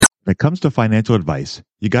When it comes to financial advice,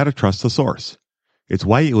 you got to trust the source. It's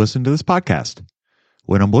why you listen to this podcast.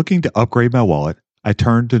 When I'm looking to upgrade my wallet, I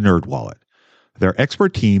turn to NerdWallet. Their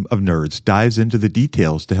expert team of nerds dives into the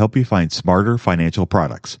details to help you find smarter financial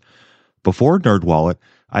products. Before NerdWallet,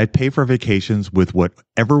 I'd pay for vacations with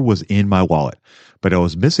whatever was in my wallet, but I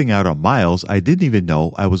was missing out on miles I didn't even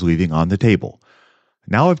know I was leaving on the table.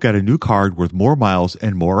 Now I've got a new card worth more miles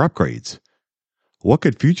and more upgrades. What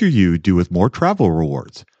could future you do with more travel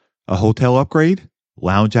rewards? A hotel upgrade?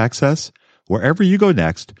 Lounge access? Wherever you go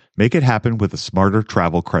next, make it happen with a smarter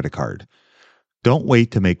travel credit card. Don't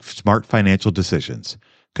wait to make smart financial decisions.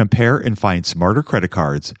 Compare and find smarter credit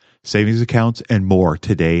cards, savings accounts, and more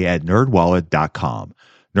today at nerdwallet.com.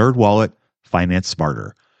 NerdWallet, finance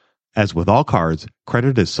smarter. As with all cards,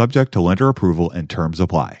 credit is subject to lender approval and terms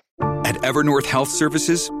apply. At Evernorth Health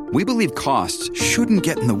Services, we believe costs shouldn't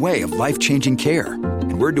get in the way of life-changing care,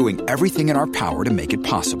 and we're doing everything in our power to make it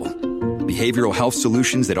possible. Behavioral health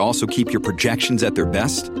solutions that also keep your projections at their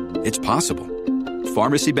best? It's possible.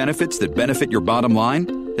 Pharmacy benefits that benefit your bottom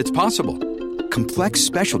line? It's possible. Complex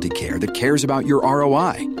specialty care that cares about your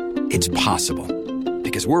ROI? It's possible.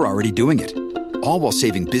 Because we're already doing it. All while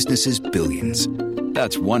saving businesses billions.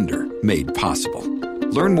 That's Wonder made possible.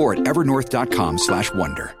 Learn more at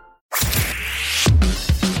evernorth.com/wonder.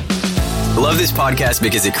 I love this podcast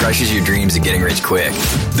because it crushes your dreams of getting rich quick.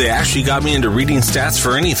 They actually got me into reading stats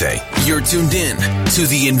for anything. You're tuned in to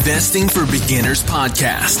the Investing for Beginners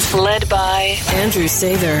podcast. Led by Andrew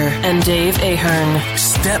Sather and Dave Ahern.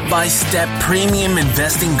 Step-by-step premium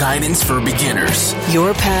investing guidance for beginners.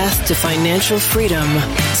 Your path to financial freedom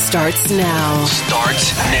starts now.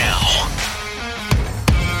 Starts now.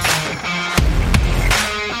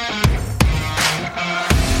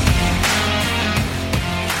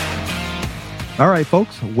 All right,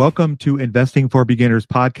 folks, welcome to Investing for Beginners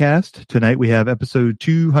podcast. Tonight we have episode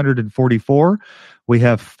 244. We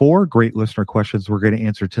have 4 great listener questions we're going to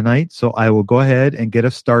answer tonight, so I will go ahead and get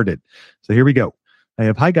us started. So here we go. I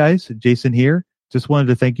have, hi guys, Jason here. Just wanted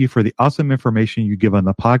to thank you for the awesome information you give on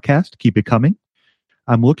the podcast. Keep it coming.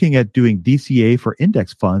 I'm looking at doing DCA for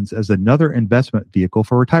index funds as another investment vehicle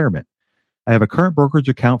for retirement. I have a current brokerage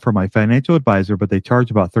account for my financial advisor, but they charge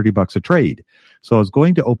about $30 a trade. So I was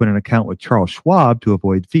going to open an account with Charles Schwab to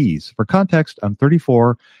avoid fees. For context, I'm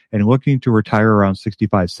 34 and looking to retire around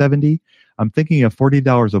 65, 70. I'm thinking of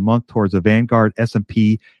 $40 a month towards a Vanguard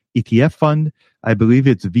S&P ETF fund. I believe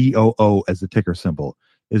it's VOO as the ticker symbol.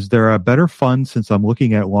 Is there a better fund since I'm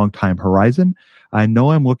looking at long time horizon? I know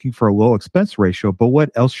I'm looking for a low expense ratio, but what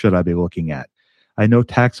else should I be looking at? I know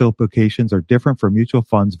tax implications are different for mutual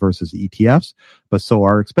funds versus ETFs, but so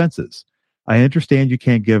are expenses. I understand you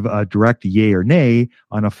can't give a direct yay or nay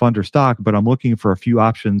on a fund or stock, but I'm looking for a few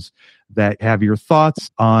options that have your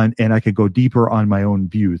thoughts on, and I could go deeper on my own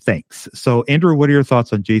view. Thanks. So, Andrew, what are your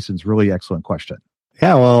thoughts on Jason's really excellent question?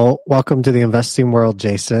 Yeah, well, welcome to the investing world,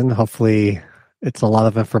 Jason. Hopefully it's a lot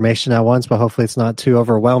of information at once, but hopefully it's not too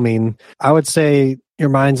overwhelming. I would say your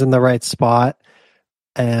mind's in the right spot.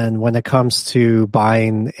 And when it comes to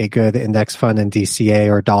buying a good index fund in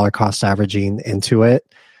DCA or dollar cost averaging into it,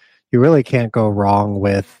 you really can't go wrong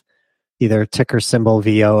with either ticker symbol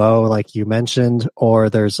VOO, like you mentioned, or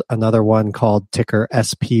there's another one called ticker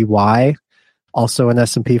SPY, also an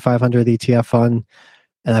S&P 500 ETF fund.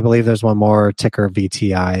 And I believe there's one more, ticker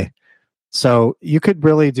VTI. So you could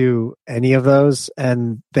really do any of those.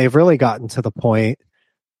 And they've really gotten to the point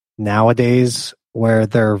nowadays where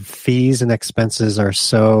their fees and expenses are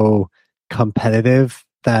so competitive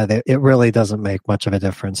that it really doesn't make much of a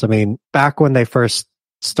difference. I mean, back when they first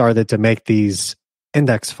started to make these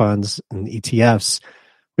index funds and ETFs,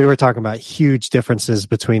 we were talking about huge differences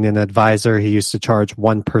between an advisor who used to charge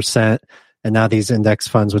 1% and now these index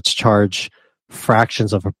funds which charge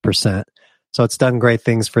fractions of a percent. So it's done great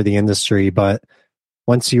things for the industry, but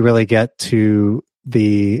once you really get to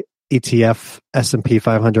the ETF S&P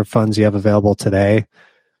 500 funds you have available today,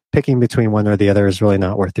 picking between one or the other is really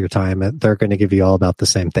not worth your time. They're going to give you all about the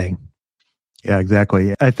same thing. Yeah,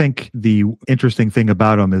 exactly. I think the interesting thing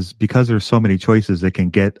about them is because there's so many choices, it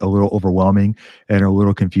can get a little overwhelming and a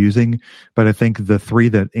little confusing. But I think the 3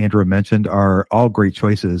 that Andrew mentioned are all great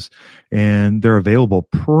choices, and they're available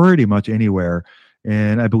pretty much anywhere.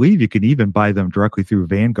 And I believe you can even buy them directly through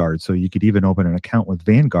Vanguard. So you could even open an account with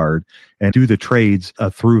Vanguard and do the trades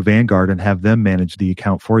through Vanguard and have them manage the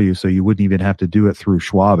account for you. So you wouldn't even have to do it through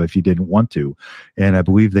Schwab if you didn't want to. And I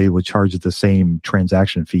believe they would charge the same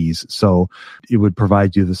transaction fees. So it would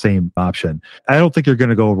provide you the same option. I don't think you're going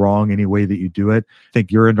to go wrong any way that you do it. I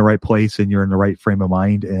think you're in the right place and you're in the right frame of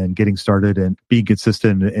mind, and getting started and being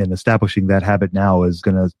consistent and establishing that habit now is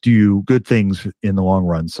going to do you good things in the long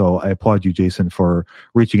run. So I applaud you, Jason, for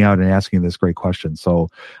reaching out and asking this great question. So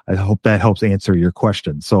I hope that helps answer your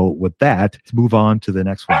question. So with that, let's move on to the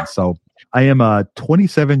next one. So I am a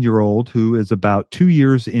 27-year-old who is about 2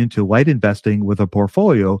 years into light investing with a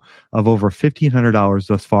portfolio of over $1,500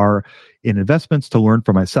 thus far in investments to learn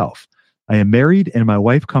for myself. I am married, and my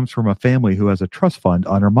wife comes from a family who has a trust fund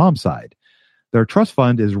on her mom's side. Their trust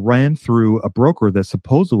fund is ran through a broker that's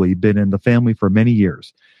supposedly been in the family for many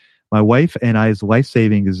years. My wife and I's life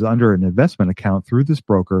savings is under an investment account through this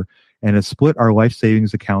broker and has split our life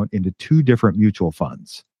savings account into 2 different mutual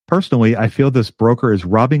funds. Personally, I feel this broker is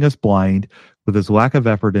robbing us blind with his lack of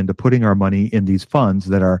effort into putting our money in these funds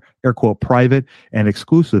that are, air quote, private and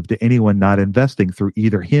exclusive to anyone not investing through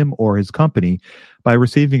either him or his company, by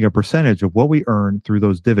receiving a percentage of what we earn through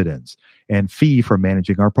those dividends and fee for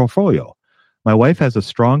managing our portfolio. My wife has a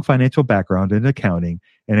strong financial background in accounting,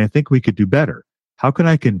 and I think we could do better. How can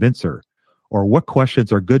I convince her? Or what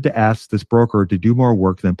questions are good to ask this broker to do more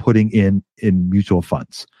work than putting in mutual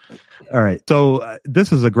funds? All right. So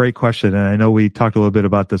this is a great question. And I know we talked a little bit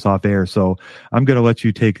about this off air. So I'm going to let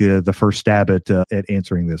you take the first stab at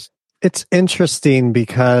answering this. It's interesting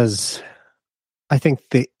because I think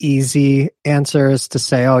the easy answer is to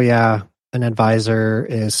say, oh yeah, an advisor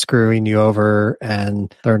is screwing you over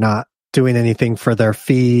and they're not doing anything for their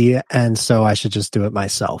fee. And so I should just do it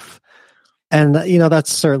myself. And,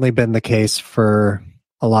 that's certainly been the case for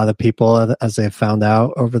a lot of people, as they've found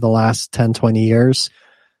out over the last 10, 20 years.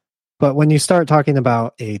 But when you start talking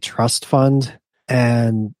about a trust fund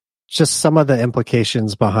and just some of the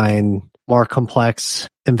implications behind more complex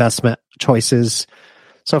investment choices.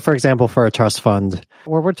 So, for example, for a trust fund,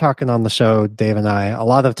 where we're talking on the show, Dave and I, a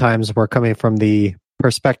lot of times we're coming from the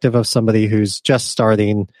perspective of somebody who's just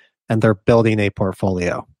starting and they're building a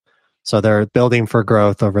portfolio. So they're building for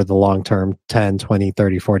growth over the long term, 10, 20,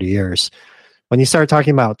 30, 40 years. When you start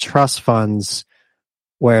talking about trust funds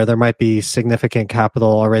where there might be significant capital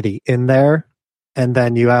already in there, and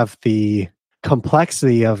then you have the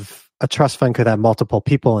complexity of a trust fund could have multiple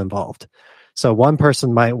people involved. So one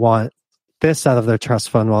person might want this out of their trust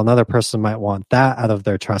fund while another person might want that out of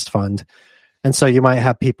their trust fund. And so you might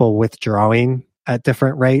have people withdrawing at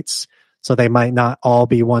different rates. So they might not all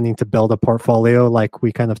be wanting to build a portfolio like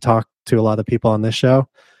we kind of talk to a lot of people on this show.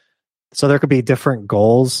 So there could be different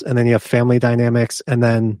goals, and then you have family dynamics, and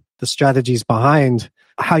then the strategies behind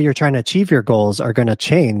how you're trying to achieve your goals are going to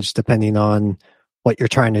change depending on what you're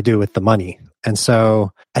trying to do with the money. And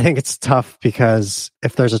so I think it's tough because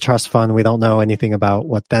if there's a trust fund, we don't know anything about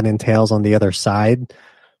what that entails on the other side,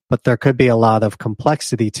 but there could be a lot of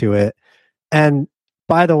complexity to it. And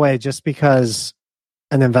by the way, just because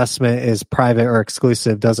an investment is private or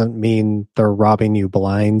exclusive doesn't mean they're robbing you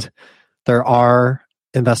blind. There are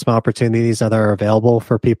investment opportunities that are available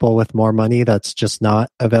for people with more money that's just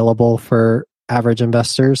not available for average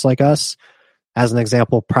investors like us. As an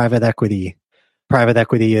example, private equity. Private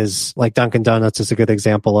equity is like Dunkin' Donuts is a good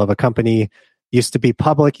example of a company used to be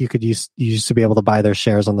public. You used to be able to buy their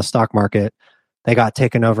shares on the stock market. They got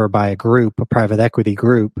taken over by a private equity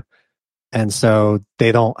group. And so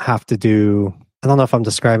they don't have to do, I don't know if I'm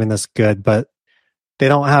describing this good, but they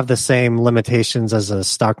don't have the same limitations as a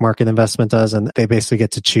stock market investment does. And they basically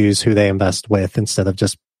get to choose who they invest with instead of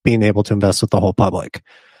just being able to invest with the whole public.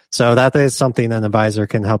 So that is something an advisor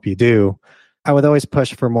can help you do. I would always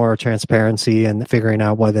push for more transparency and figuring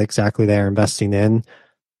out what exactly they're investing in.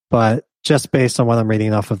 But just based on what I'm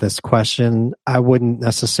reading off of this question, I wouldn't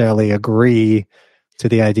necessarily agree to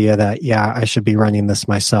the idea that, yeah, I should be running this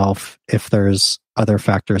myself if there's other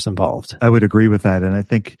factors involved. I would agree with that. And I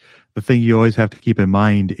think the thing you always have to keep in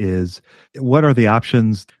mind is what are the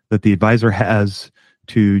options that the advisor has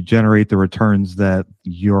to generate the returns that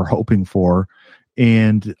you're hoping for?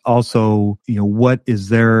 And also, what is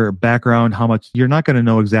their background? How much, you're not going to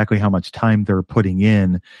know exactly how much time they're putting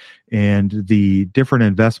in, and the different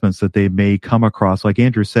investments that they may come across. Like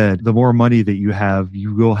Andrew said, the more money that you have,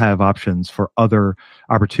 you will have options for other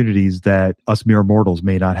opportunities that us mere mortals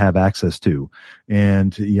may not have access to.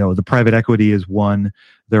 And, the private equity is one.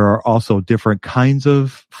 There are also different kinds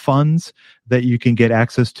of funds that you can get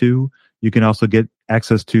access to. You can also get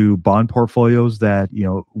access to bond portfolios that,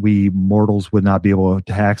 we mortals would not be able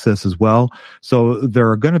to access as well. So there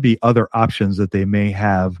are going to be other options that they may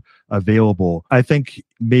have available. I think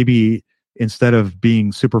maybe instead of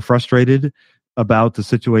being super frustrated about the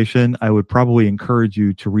situation, I would probably encourage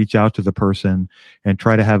you to reach out to the person and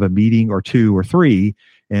try to have a meeting or two or three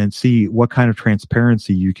and see what kind of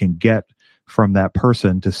transparency you can get from that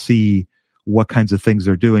person to see what kinds of things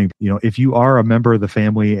they're doing. If you are a member of the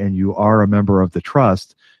family and you are a member of the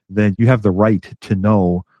trust, then you have the right to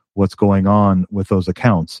know what's going on with those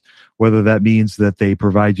accounts, whether that means that they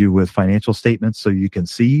provide you with financial statements so you can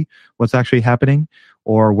see what's actually happening,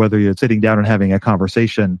 or whether you're sitting down and having a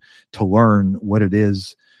conversation to learn what it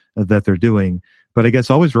is that they're doing. But I guess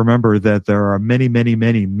always remember that there are many, many,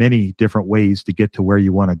 many, many different ways to get to where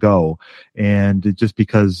you want to go. And just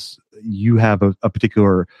because you have a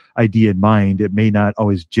particular idea in mind, it may not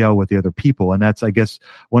always gel with the other people. And that's, I guess,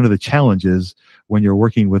 one of the challenges when you're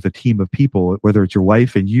working with a team of people, whether it's your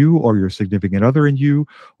wife and you, or your significant other and you,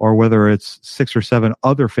 or whether it's 6 or 7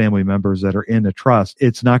 other family members that are in a trust.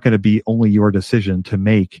 It's not going to be only your decision to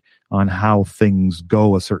make on how things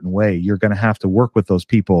go a certain way. You're going to have to work with those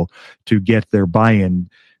people to get their buy-in,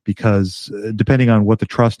 because depending on what the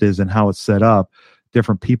trust is and how it's set up,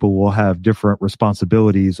 different people will have different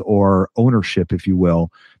responsibilities or ownership, if you will.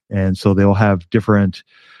 And so they'll have different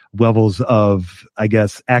levels of, I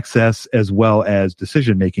guess, access as well as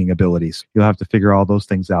decision-making abilities. You'll have to figure all those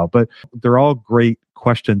things out. But they're all great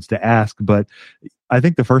questions to ask. But I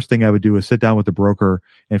think the first thing I would do is sit down with the broker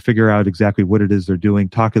and figure out exactly what it is they're doing,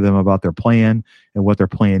 talk to them about their plan and what their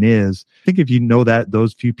plan is. I think if you know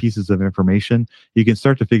those few pieces of information, you can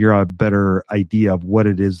start to figure out a better idea of what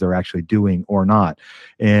it is they're actually doing or not.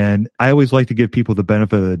 And I always like to give people the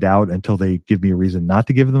benefit of the doubt until they give me a reason not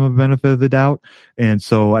to give them a benefit of the doubt. And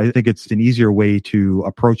so I think it's an easier way to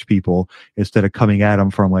approach people instead of coming at them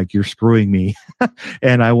from like, you're screwing me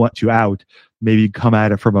and I want you out. Maybe come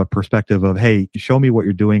at it from a perspective of, hey, show me what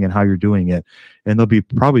you're doing and how you're doing it. And they'll be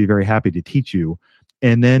probably very happy to teach you.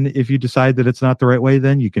 And then if you decide that it's not the right way,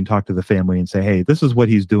 then you can talk to the family and say, hey, this is what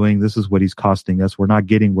he's doing. This is what he's costing us. We're not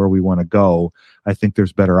getting where we want to go. I think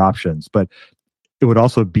there's better options. But it would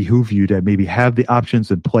also behoove you to maybe have the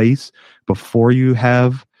options in place before you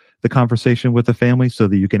have the conversation with the family, so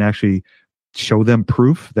that you can actually show them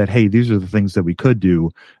proof that, hey, these are the things that we could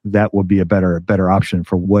do that would be a better option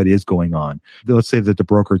for what is going on. Let's say that the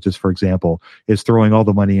broker, just for example, is throwing all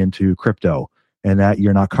the money into crypto, and that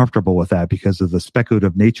you're not comfortable with that because of the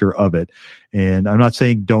speculative nature of it. And I'm not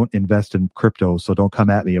saying don't invest in crypto, so don't come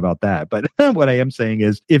at me about that. But what I am saying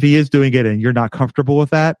is, if he is doing it and you're not comfortable with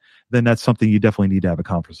that, then that's something you definitely need to have a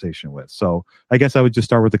conversation with. So I guess I would just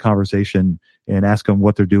start with the conversation and ask them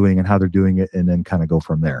what they're doing and how they're doing it, and then kind of go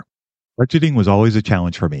from there. Budgeting was always a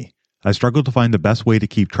challenge for me. I struggled to find the best way to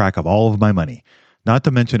keep track of all of my money, not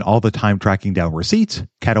to mention all the time tracking down receipts,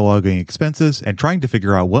 cataloging expenses, and trying to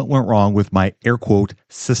figure out what went wrong with my air quote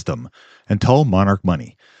system until Monarch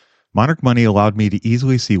Money. Monarch Money allowed me to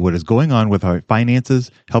easily see what is going on with my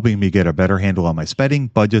finances, helping me get a better handle on my spending,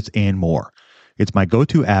 budgets, and more. It's my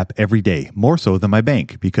go-to app every day, more so than my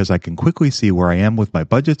bank, because I can quickly see where I am with my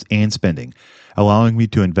budgets and spending, allowing me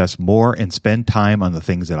to invest more and spend time on the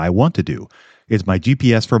things that I want to do. It's my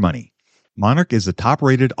GPS for money. Monarch is the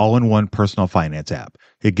top-rated all-in-one personal finance app.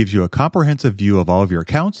 It gives you a comprehensive view of all of your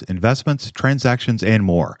accounts, investments, transactions, and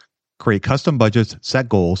more. Create custom budgets, set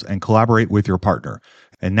goals, and collaborate with your partner.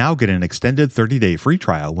 And now get an extended 30-day free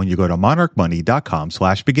trial when you go to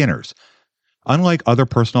monarchmoney.com/beginners. Unlike other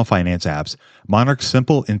personal finance apps, Monarch's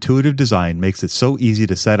simple, intuitive design makes it so easy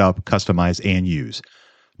to set up, customize, and use.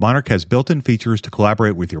 Monarch has built-in features to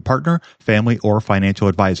collaborate with your partner, family, or financial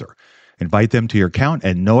advisor. Invite them to your account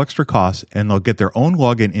at no extra cost, and they'll get their own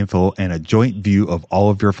login info and a joint view of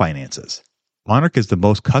all of your finances. Monarch is the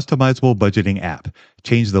most customizable budgeting app.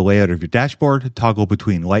 Change the layout of your dashboard, toggle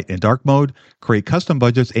between light and dark mode, create custom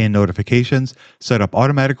budgets and notifications, set up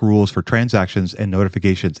automatic rules for transactions and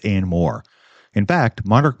notifications, and more. In fact,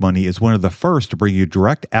 Monarch Money is one of the first to bring you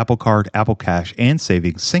direct Apple Card, Apple Cash, and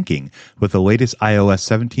savings syncing with the latest iOS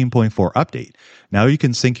 17.4 update. Now you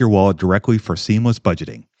can sync your wallet directly for seamless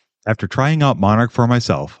budgeting. After trying out Monarch for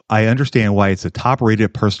myself, I understand why it's a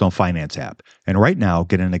top-rated personal finance app. And right now,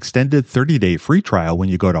 get an extended 30-day free trial when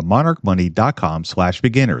you go to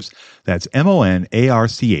monarchmoney.com/beginners. That's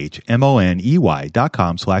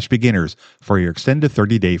monarchmoney.com/beginners for your extended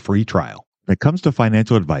 30-day free trial. When it comes to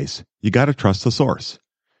financial advice, you got to trust the source.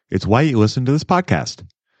 It's why you listen to this podcast.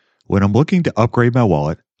 When I'm looking to upgrade my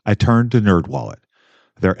wallet, I turn to NerdWallet.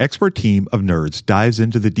 Their expert team of nerds dives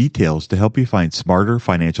into the details to help you find smarter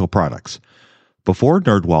financial products. Before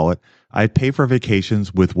NerdWallet, I'd pay for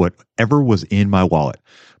vacations with whatever was in my wallet,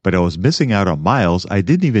 but I was missing out on miles I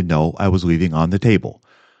didn't even know I was leaving on the table.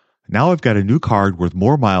 Now I've got a new card with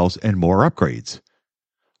more miles and more upgrades.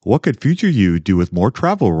 What could future you do with more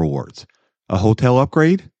travel rewards? A hotel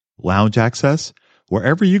upgrade? Lounge access?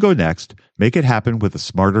 Wherever you go next, make it happen with a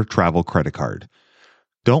smarter travel credit card.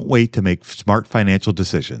 Don't wait to make smart financial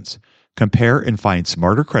decisions. Compare and find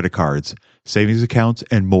smarter credit cards, savings accounts,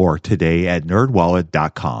 and more today at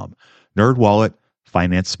nerdwallet.com. NerdWallet,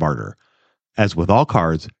 finance smarter. As with all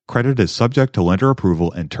cards, credit is subject to lender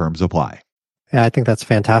approval and terms apply. Yeah, I think that's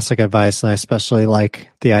fantastic advice. And I especially like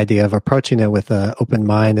the idea of approaching it with an open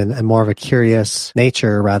mind and more of a curious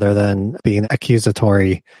nature rather than being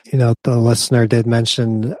accusatory. You know, the listener did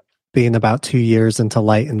mention being about 2 years into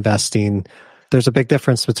light investing. There's a big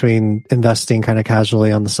difference between investing kind of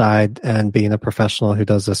casually on the side and being a professional who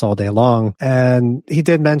does this all day long. And he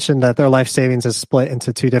did mention that their life savings is split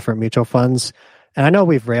into 2 different mutual funds. And I know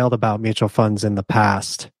we've railed about mutual funds in the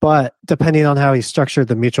past, but depending on how he structured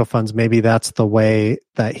the mutual funds, maybe that's the way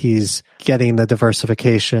that he's getting the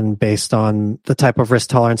diversification based on the type of risk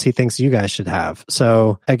tolerance he thinks you guys should have.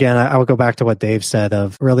 So again, I would go back to what Dave said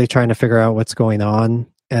of really trying to figure out what's going on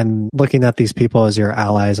and looking at these people as your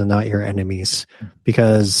allies and not your enemies,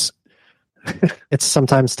 because it's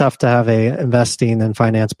sometimes tough to have a investing and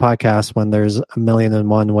finance podcast when there's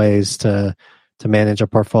 1,000,001 ways to manage a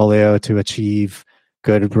portfolio, to achieve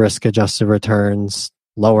good risk-adjusted returns,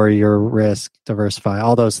 lower your risk, diversify,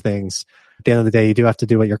 all those things. At the end of the day, you do have to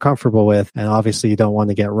do what you're comfortable with, and obviously you don't want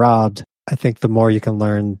to get robbed. I think the more you can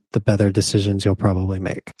learn, the better decisions you'll probably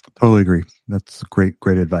make. Totally agree. That's great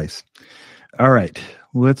advice. All right,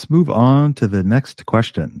 let's move on to the next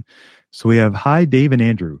question. So we have, hi, Dave and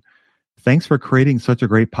Andrew. Thanks for creating such a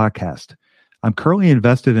great podcast. I'm currently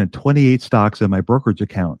invested in 28 stocks in my brokerage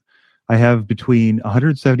account. I have between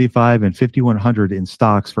 175 and 5,100 in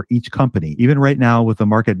stocks for each company. Even right now, with the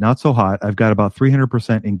market not so hot, I've got about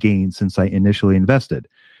 300% in gains since I initially invested.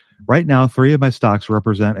 Right now, 3 of my stocks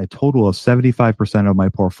represent a total of 75% of my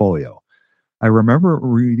portfolio. I remember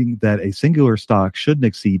reading that a singular stock shouldn't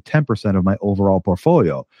exceed 10% of my overall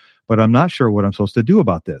portfolio, but I'm not sure what I'm supposed to do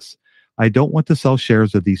about this. I don't want to sell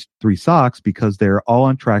shares of these 3 stocks because they're all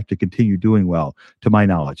on track to continue doing well, to my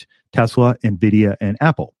knowledge: Tesla, Nvidia, and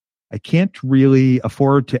Apple. I can't really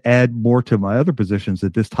afford to add more to my other positions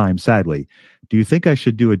at this time, sadly. Do you think I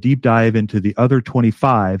should do a deep dive into the other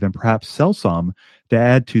 25 and perhaps sell some to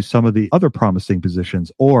add to some of the other promising positions,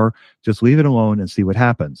 or just leave it alone and see what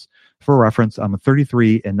happens? For reference, I'm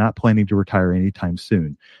 33 and not planning to retire anytime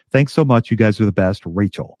soon. Thanks so much. You guys are the best.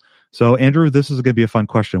 Rachel. So, Andrew, this is going to be a fun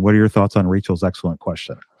question. What are your thoughts on Rachel's excellent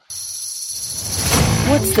question?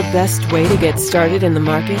 What's the best way to get started in the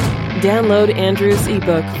market? Download Andrew's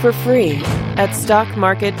ebook for free at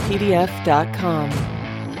stockmarketpdf.com.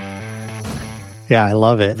 Yeah, I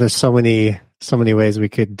love it. There's so many ways we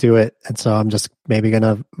could do it. And so I'm just maybe going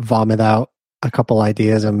to vomit out a couple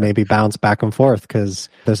ideas and maybe bounce back and forth, because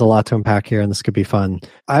there's a lot to unpack here and this could be fun.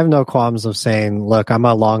 I have no qualms of saying, look, I'm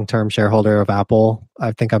a long-term shareholder of Apple.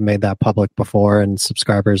 I think I've made that public before and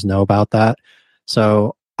subscribers know about that.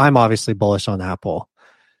 So I'm obviously bullish on Apple.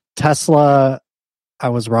 Tesla, I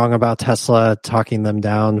was wrong about Tesla, talking them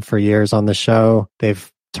down for years on the show.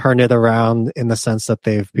 They've turned it around in the sense that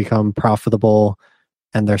they've become profitable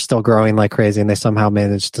and they're still growing like crazy, and they somehow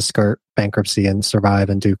managed to skirt bankruptcy and survive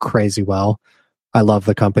and do crazy well. I love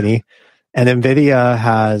the company. And Nvidia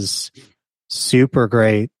has super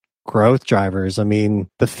great growth drivers. I mean,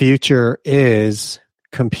 the future is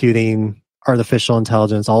computing, artificial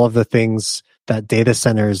intelligence, all of the things that data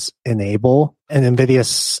centers enable, and Nvidia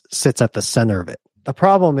sits at the center of it. The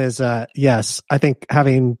problem is that, yes, I think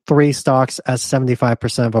having 3 stocks as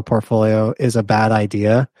 75% of a portfolio is a bad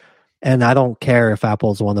idea, and I don't care if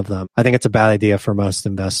Apple's one of them. I think it's a bad idea for most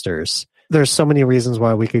investors. There's so many reasons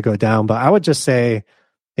why we could go down, but I would just say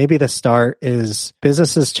maybe the start is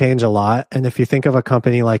businesses change a lot, and if you think of a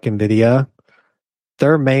company like Nvidia,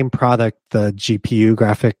 their main product, the GPU,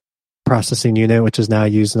 graphic processing unit, which is now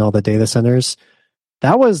used in all the data centers,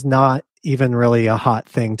 that was not even really a hot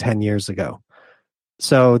thing 10 years ago.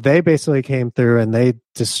 So they basically came through and they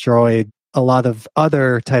destroyed a lot of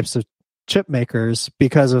other types of chip makers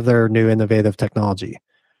because of their new innovative technology.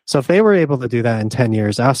 So if they were able to do that in 10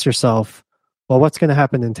 years, ask yourself, well, what's going to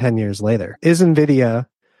happen in 10 years later? Is NVIDIA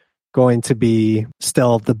going to be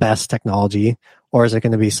still the best technology, or is it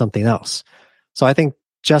going to be something else? So I think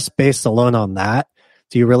just based alone on that,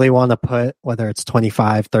 do you really want to put, whether it's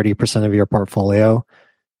 25, 30% of your portfolio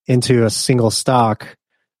into a single stock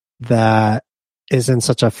that is in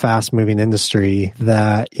such a fast moving industry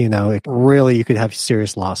that, it really, you could have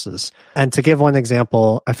serious losses. And to give one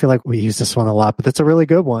example, I feel like we use this one a lot, but it's a really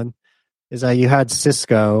good one, is that you had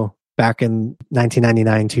Cisco back in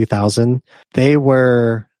 1999, 2000. They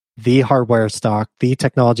were the hardware stock, the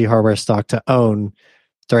technology hardware stock to own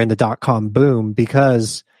during the dot-com boom,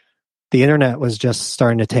 because the internet was just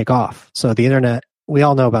starting to take off. So the internet, we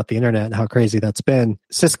all know about the internet and how crazy that's been.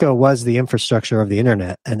 Cisco was the infrastructure of the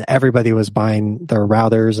internet, and everybody was buying their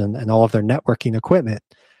routers and all of their networking equipment.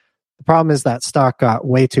 The problem is that stock got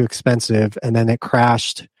way too expensive, and then it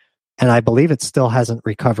crashed, and I believe it still hasn't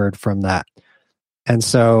recovered from that. And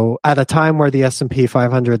so at a time where the S&P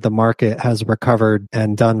 500, the market has recovered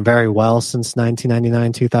and done very well since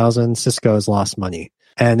 1999, 2000, Cisco has lost money.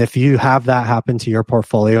 And if you have that happen to your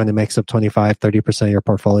portfolio and it makes up 25, 30% of your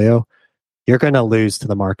portfolio, you're going to lose to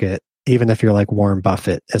the market, even if you're like Warren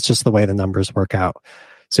Buffett. It's just the way the numbers work out.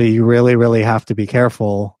 So you really, really have to be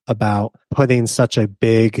careful about putting such a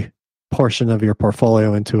big portion of your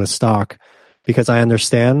portfolio into a stock, because I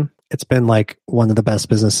understand it's been like one of the best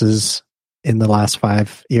businesses in the last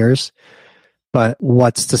 5 years. But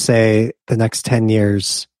what's to say the next 10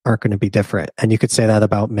 years aren't going to be different? And you could say that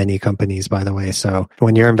about many companies, by the way. So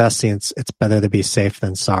when you're investing, it's better to be safe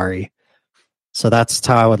than sorry. So that's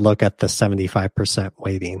how I would look at the 75%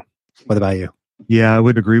 weighting. What about you? Yeah, I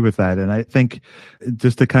would agree with that. And I think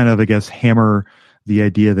just to kind of, I guess, hammer the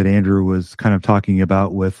idea that Andrew was kind of talking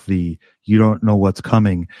about with the you don't know what's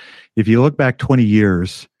coming. If you look back 20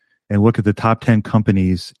 years and look at the top 10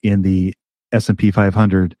 companies in the S&P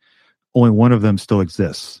 500, only one of them still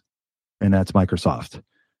exists, and that's Microsoft.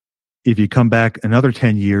 If you come back another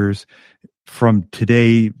 10 years from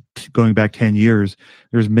today, going back 10 years,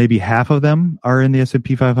 there's maybe half of them are in the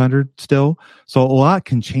S&P 500 still. So a lot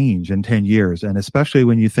can change in 10 years. And especially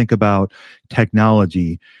when you think about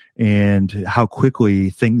technology and how quickly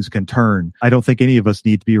things can turn. I don't think any of us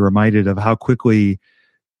need to be reminded of how quickly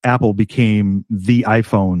Apple became the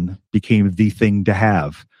iPhone, became the thing to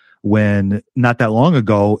have. When not that long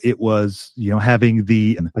ago, it was, having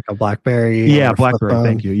the like a BlackBerry. Yeah, BlackBerry.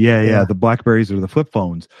 Thank you. Yeah. The BlackBerries or the flip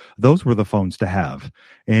phones. Those were the phones to have.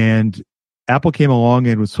 And Apple came along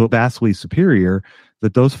and was so vastly superior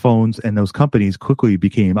that those phones and those companies quickly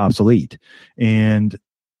became obsolete. And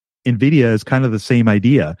NVIDIA is kind of the same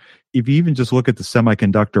idea. If you even just look at the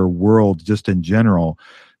semiconductor world, just in general,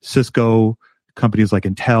 Cisco, companies like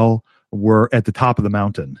Intel were at the top of the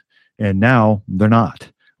mountain. And now they're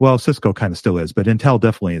not. Well, Cisco kind of still is, but Intel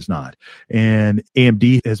definitely is not. And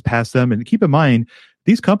AMD has passed them. And keep in mind,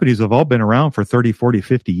 these companies have all been around for 30, 40,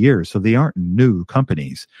 50 years. So they aren't new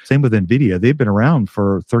companies. Same with NVIDIA. They've been around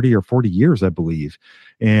for 30 or 40 years, I believe.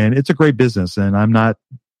 And it's a great business. And I'm not,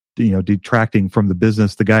 detracting from the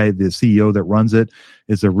business. The CEO that runs it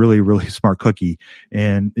is a really, really smart cookie.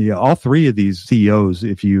 And all three of these CEOs,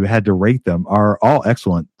 if you had to rate them, are all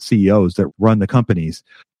excellent CEOs that run the companies.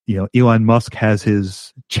 Elon Musk has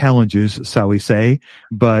his challenges, shall we say,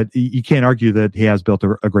 but you can't argue that he has built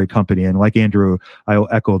a great company. And like Andrew, I'll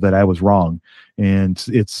echo that I was wrong. And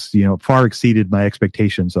it's, far exceeded my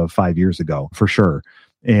expectations of 5 years ago, for sure.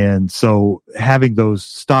 And so having those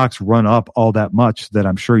stocks run up all that much that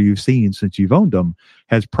I'm sure you've seen since you've owned them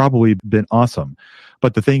has probably been awesome.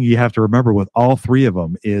 But the thing you have to remember with all three of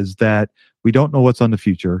them is that we don't know what's on the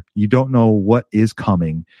future. You don't know what is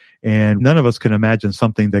coming. And none of us can imagine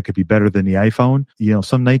something that could be better than the iPhone.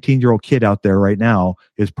 Some 19-year-old kid out there right now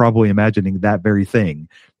is probably imagining that very thing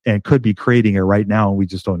and could be creating it right now, and we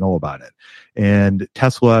just don't know about it. And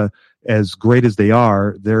Tesla, as great as they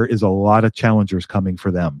are, there is a lot of challengers coming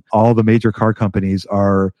for them. All the major car companies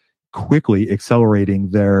are quickly accelerating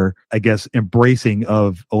their, embracing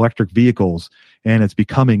of electric vehicles, and it's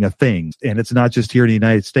becoming a thing. And it's not just here in the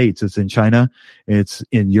United States. It's in China. It's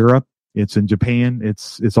in Europe. It's in Japan.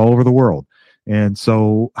 It's all over the world. And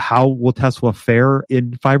so how will Tesla fare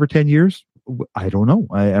in 5 or 10 years? I don't know.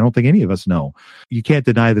 I don't think any of us know. You can't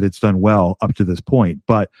deny that it's done well up to this point,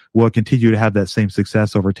 but will it continue to have that same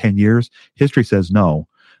success over 10 years? History says no.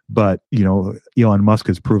 But, Elon Musk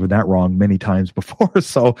has proven that wrong many times before.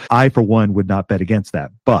 So I, for one, would not bet against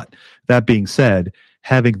that. But that being said,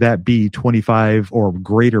 having that be 25 or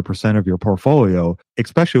greater % of your portfolio,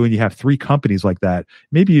 especially when you have three companies like that,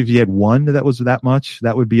 maybe if you had one that was that much,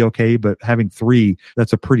 that would be okay. But having three,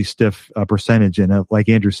 that's a pretty stiff percentage. And like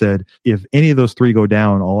Andrew said, if any of those three go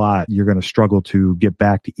down a lot, you're going to struggle to get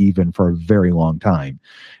back to even for a very long time.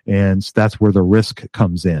 And that's where the risk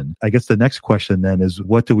comes in. I guess the next question then is,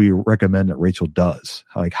 what do we recommend that Rachel does?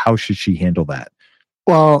 Like, how should she handle that?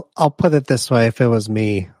 Well, I'll put it this way. If it was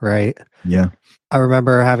me, right? Yeah. I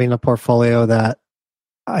remember having a portfolio that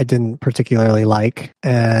I didn't particularly like.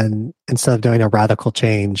 And instead of doing a radical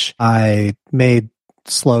change, I made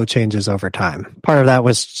slow changes over time. Part of that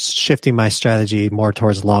was shifting my strategy more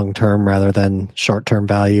towards long-term rather than short-term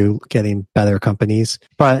value, getting better companies.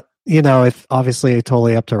 But, it's obviously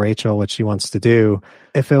totally up to Rachel what she wants to do.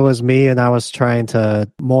 If it was me and I was trying to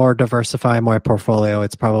more diversify my portfolio,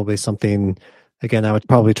 it's probably something, again, I would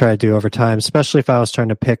probably try to do over time, especially if I was trying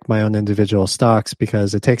to pick my own individual stocks,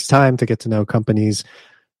 because it takes time to get to know companies.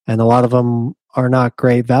 And a lot of them are not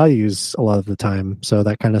great values a lot of the time. So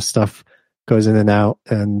that kind of stuff goes in and out.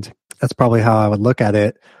 And that's probably how I would look at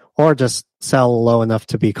it. Or just sell low enough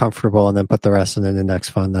to be comfortable and then put the rest in an index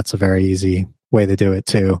fund. That's a very easy way to do it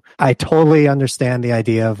too. I totally understand the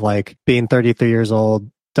idea of like being 33 years old,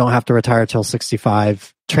 don't have to retire till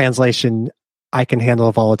 65. Translation, I can handle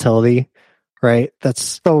volatility, right?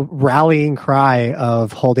 That's the rallying cry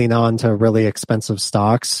of holding on to really expensive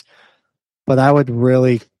stocks. But I would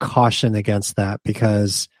really caution against that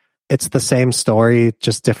because it's the same story,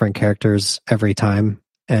 just different characters every time.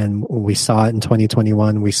 And we saw it in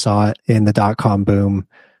 2021. We saw it in the dot-com boom.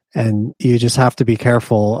 And you just have to be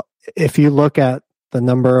careful. If you look at the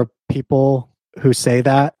number of people who say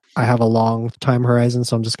that, I have a long time horizon,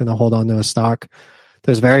 so I'm just going to hold on to a stock.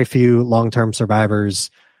 There's very few long-term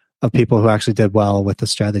survivors of people who actually did well with a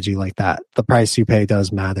strategy like that. The price you pay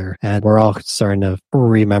does matter. And we're all starting to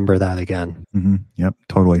remember that again. Mm-hmm. Yep,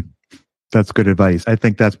 totally. That's good advice. I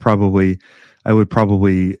think I would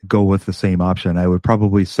probably go with the same option. I would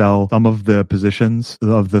probably sell some of the positions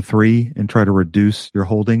of the three and try to reduce your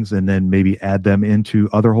holdings and then maybe add them into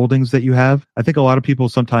other holdings that you have. I think a lot of people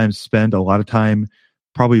sometimes spend a lot of time,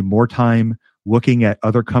 probably more time, looking at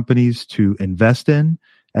other companies to invest in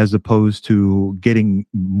as opposed to getting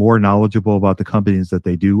more knowledgeable about the companies that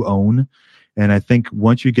they do own. And I think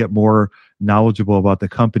once you get more knowledgeable about the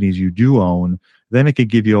companies you do own, then it could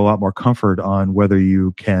give you a lot more comfort on whether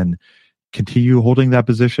you can continue holding that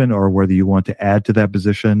position or whether you want to add to that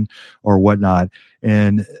position or whatnot.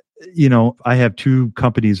 And, I have two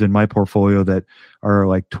companies in my portfolio that are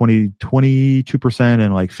like 22%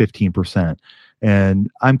 and like 15%.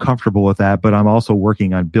 And I'm comfortable with that, but I'm also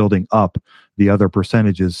working on building up the other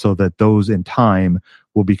percentages so that those in time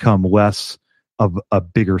will become less of a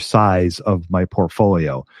bigger size of my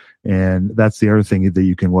portfolio. And that's the other thing that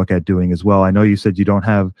you can look at doing as well. I know you said you don't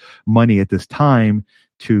have money at this time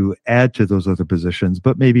to add to those other positions,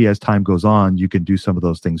 but maybe as time goes on, you can do some of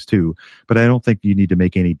those things too. But I don't think you need to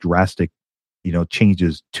make any drastic,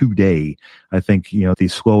 changes today. I think, the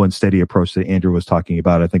slow and steady approach that Andrew was talking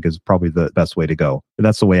about, I think is probably the best way to go. And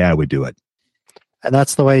that's the way I would do it. And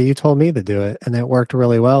that's the way you told me to do it. And it worked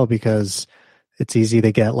really well because it's easy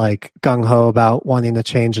to get like gung-ho about wanting to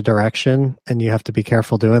change a direction. And you have to be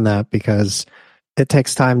careful doing that because it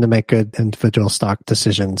takes time to make good individual stock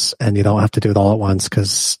decisions. And you don't have to do it all at once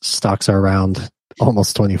because stocks are around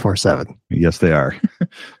almost 24/7. Yes, they are.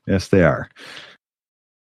 Yes, they are.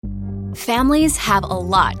 Families have a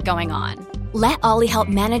lot going on. Let Ollie help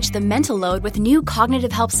manage the mental load with new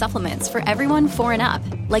cognitive health supplements for everyone 4 and up,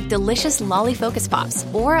 like delicious Lolly Focus Pops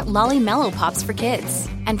or Lolly Mellow Pops for kids.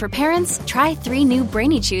 And for parents, try 3 new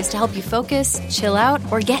Brainy Chews to help you focus, chill out,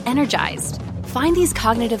 or get energized. Find these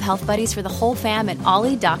cognitive health buddies for the whole fam at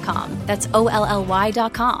ollie.com. That's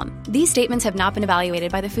OLLY.com. These statements have not been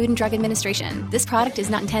evaluated by the Food and Drug Administration. This product is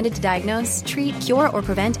not intended to diagnose, treat, cure, or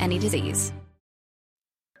prevent any disease.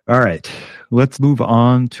 All right, let's move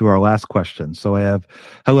on to our last question. So I have,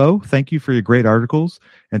 hello, thank you for your great articles.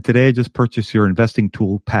 And today I just purchased your investing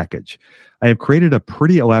tool package. I have created a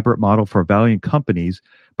pretty elaborate model for valuing companies,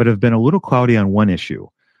 but have been a little cloudy on one issue.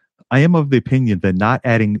 I am of the opinion that not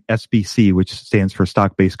adding SBC, which stands for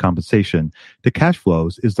stock-based compensation, to cash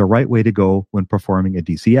flows is the right way to go when performing a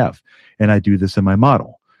DCF. And I do this in my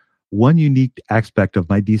model. One unique aspect of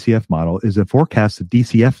my DCF model is it forecasts the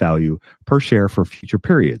DCF value per share for future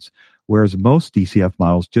periods, whereas most DCF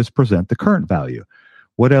models just present the current value.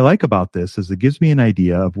 What I like about this is it gives me an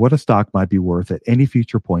idea of what a stock might be worth at any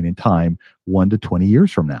future point in time, 1 to 20 years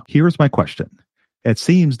from now. Here's my question. It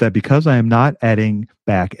seems that because I am not adding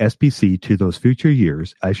back SBC to those future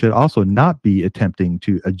years, I should also not be attempting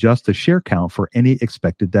to adjust the share count for any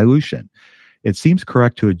expected dilution. It seems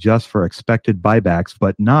correct to adjust for expected buybacks,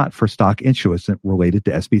 but not for stock issuance related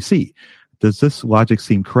to SBC. Does this logic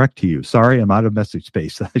seem correct to you? Sorry, I'm out of message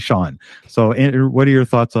space, Sean. So Andrew, what are your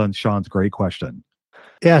thoughts on Sean's great question?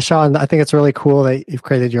 Yeah, Sean, I think it's really cool that you've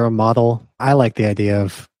created your own model. I like the idea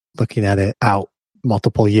of looking at it out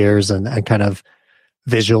multiple years and kind of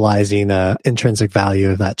visualizing the intrinsic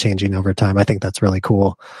value of that changing over time. I think that's really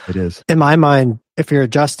cool. It is. In my mind, if you're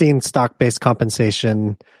adjusting stock-based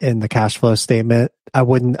compensation in the cash flow statement, I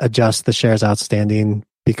wouldn't adjust the shares outstanding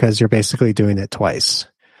because you're basically doing it twice.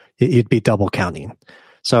 You'd be double counting.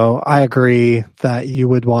 So I agree that you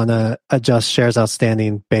would want to adjust shares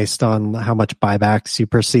outstanding based on how much buybacks you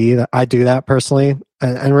perceive. I do that personally,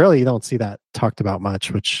 and really you don't see that talked about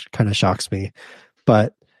much, which kind of shocks me.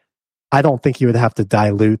 But I don't think you would have to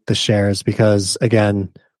dilute the shares because,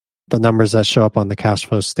 again, the numbers that show up on the cash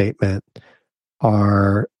flow statement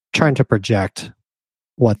are trying to project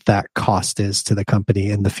what that cost is to the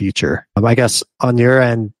company in the future. I guess on your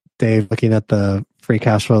end, Dave, looking at the free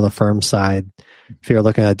cash flow of the firm side, if you're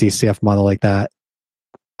looking at a DCF model like that,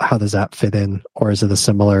 how does that fit in? Or is it a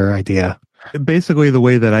similar idea? Basically, the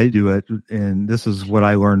way that I do it, and this is what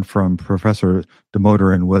I learned from Professor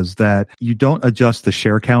Demoterin, was that you don't adjust the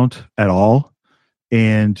share count at all.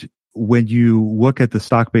 And when you look at the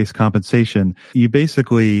stock-based compensation, you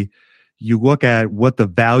look at what the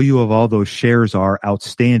value of all those shares are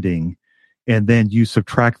outstanding, and then you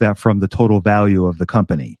subtract that from the total value of the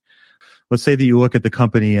company. Let's say that you look at the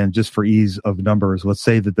company, and just for ease of numbers, let's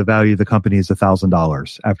say that the value of the company is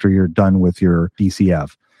 $1,000 after you're done with your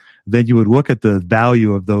DCF. Then you would look at the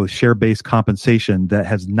value of those share-based compensation that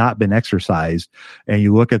has not been exercised, and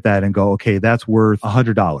you look at that and go, okay, that's worth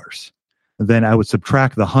 $100. Then I would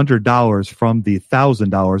subtract the $100 from the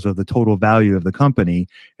 $1,000 of the total value of the company,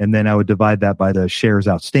 and then I would divide that by the shares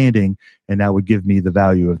outstanding, and that would give me the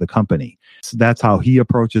value of the company. So that's how he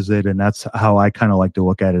approaches it, and that's how I kind of like to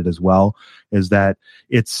look at it as well, is that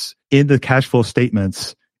it's in the cash flow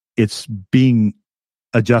statements, it's being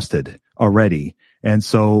adjusted already. And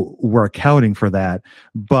so we're accounting for that.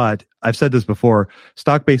 But I've said this before,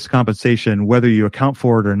 stock-based compensation, whether you account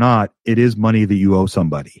for it or not, it is money that you owe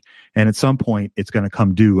somebody. And at some point, it's going to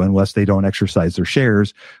come due unless they don't exercise their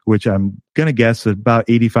shares, which I'm going to guess about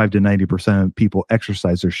 85 to 90% of people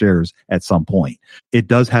exercise their shares at some point. It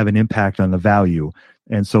does have an impact on the value.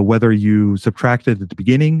 And so whether you subtract it at the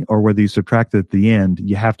beginning or whether you subtract it at the end,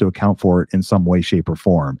 you have to account for it in some way, shape, or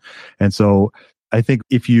form. And so I think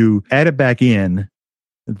if you add it back in,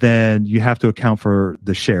 then you have to account for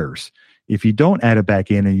the shares. If you don't add it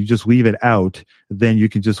back in and you just leave it out, then you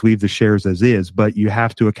can just leave the shares as is, but you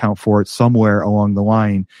have to account for it somewhere along the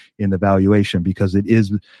line in the valuation because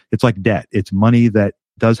it's like debt. It's money that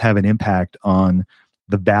does have an impact on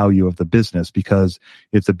the value of the business, because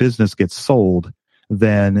if the business gets sold,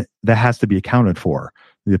 then that has to be accounted for.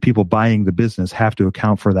 The people buying the business have to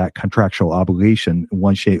account for that contractual obligation in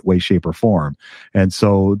one way, shape, or form. And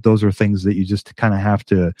so those are things that you just kind of have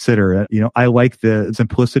to consider. I like the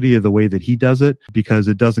simplicity of the way that he does it because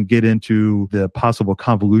it doesn't get into the possible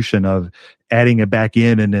convolution of adding it back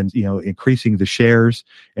in and then, increasing the shares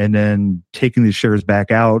and then taking the shares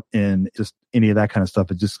back out and just any of that kind of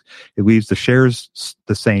stuff. It leaves the shares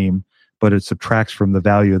the same, but it subtracts from the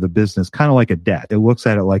value of the business, kind of like a debt. It looks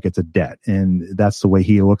at it like it's a debt. And that's the way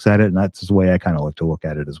he looks at it. And that's the way I kind of like to look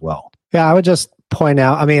at it as well. Yeah, I would just point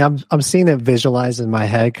out, I'm seeing it visualized in my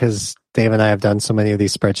head because Dave and I have done so many of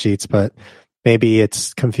these spreadsheets, but maybe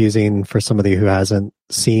it's confusing for somebody who hasn't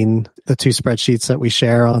seen the two spreadsheets that we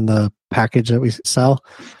share on the package that we sell.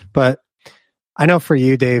 But I know for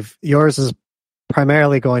you, Dave, yours is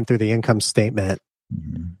primarily going through the income statement.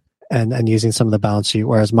 Mm-hmm. And using some of the balance sheet,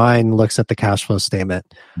 whereas mine looks at the cash flow statement.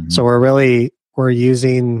 Mm-hmm. So we're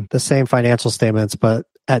using the same financial statements, but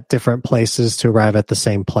at different places to arrive at the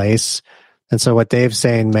same place. And so what Dave's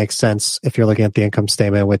saying makes sense if you're looking at the income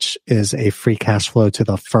statement, which is a free cash flow to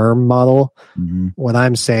the firm model. Mm-hmm. What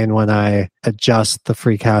I'm saying, when I adjust the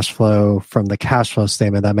free cash flow from the cash flow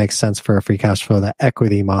statement, that makes sense for a free cash flow, the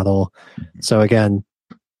equity model. Mm-hmm. So again,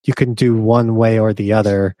 you can do one way or the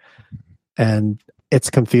other. And it's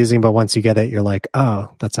confusing, but once you get it, you're like, oh,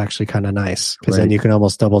 that's actually kind of nice. Because then you can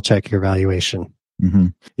almost double check your valuation. Mm-hmm.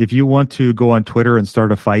 If you want to go on Twitter and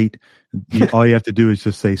start a fight, all you have to do is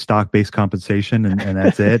just say stock-based compensation and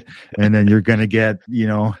that's it. And then you're going to get,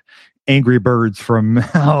 angry birds from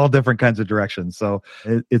all different kinds of directions. So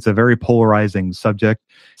it's a very polarizing subject.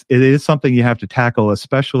 It is something you have to tackle,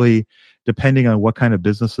 especially depending on what kind of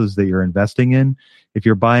businesses that you're investing in. If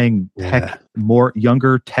you're buying more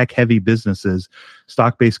younger tech-heavy businesses,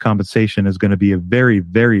 stock-based compensation is going to be a very,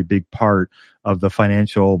 very big part of the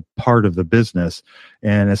financial part of the business,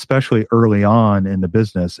 and especially early on in the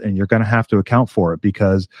business. And you're going to have to account for it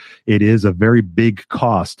because it is a very big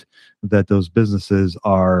cost that those businesses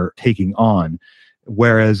are taking on.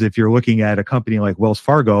 Whereas if you're looking at a company like Wells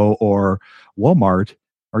Fargo or Walmart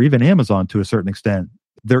or even Amazon to a certain extent,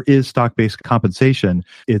 there is stock-based compensation.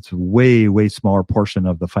 It's way, way smaller portion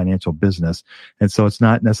of the financial business. And so it's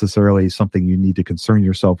not necessarily something you need to concern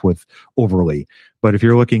yourself with overly. But if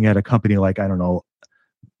you're looking at a company like, I don't know,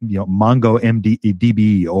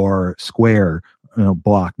 MongoDB or Square,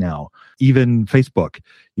 Block now, even Facebook,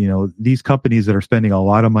 these companies that are spending a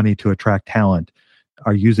lot of money to attract talent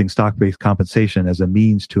are using stock-based compensation as a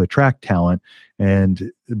means to attract talent.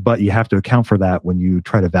 But you have to account for that when you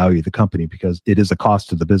try to value the company, because it is a cost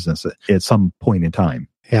to the business at some point in time.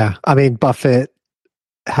 Yeah. I mean, Buffett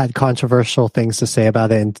had controversial things to say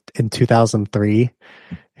about it in 2003.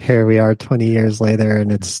 Here we are 20 years later,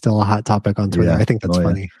 and it's still a hot topic on Twitter. Yeah. I think that's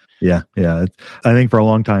funny. Yeah. I think for a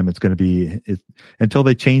long time it's going to be until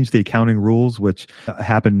they change the accounting rules, which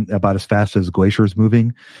happen about as fast as glaciers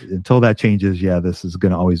moving. Until that changes, this is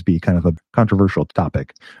going to always be kind of a controversial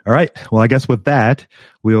topic. All right. Well, I guess with that,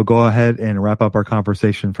 we'll go ahead and wrap up our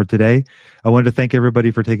conversation for today. I wanted to thank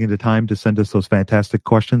everybody for taking the time to send us those fantastic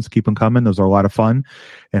questions. Keep them coming. Those are a lot of fun.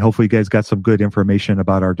 And hopefully you guys got some good information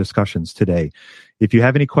about our discussions today. If you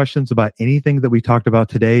have any questions about anything that we talked about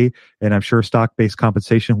today, and I'm sure stock-based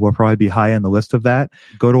compensation will probably be high on the list of that,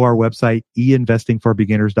 go to our website,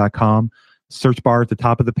 einvestingforbeginners.com. Search bar at the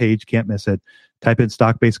top of the page, can't miss it. Type in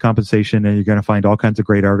stock-based compensation, and you're going to find all kinds of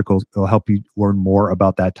great articles that will help you learn more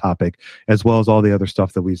about that topic, as well as all the other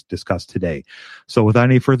stuff that we've discussed today. So without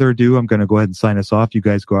any further ado, I'm going to go ahead and sign us off. You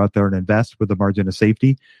guys go out there and invest with a margin of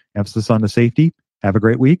safety, emphasis on the safety. Have a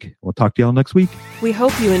great week. We'll talk to you all next week. We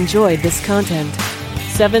hope you enjoyed this content.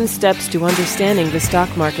 7 Steps to Understanding the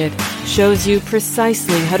Stock Market shows you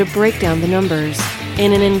precisely how to break down the numbers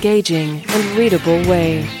in an engaging and readable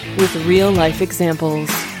way with real-life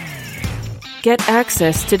examples. Get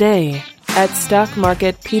access today at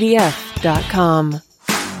stockmarketpdf.com.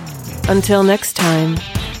 Until next time,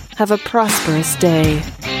 have a prosperous day.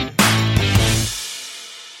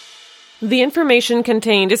 The information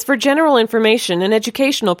contained is for general information and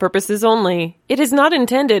educational purposes only. It is not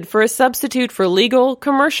intended for a substitute for legal,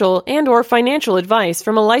 commercial, and/or financial advice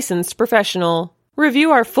from a licensed professional.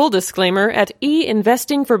 Review our full disclaimer at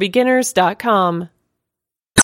einvestingforbeginners.com.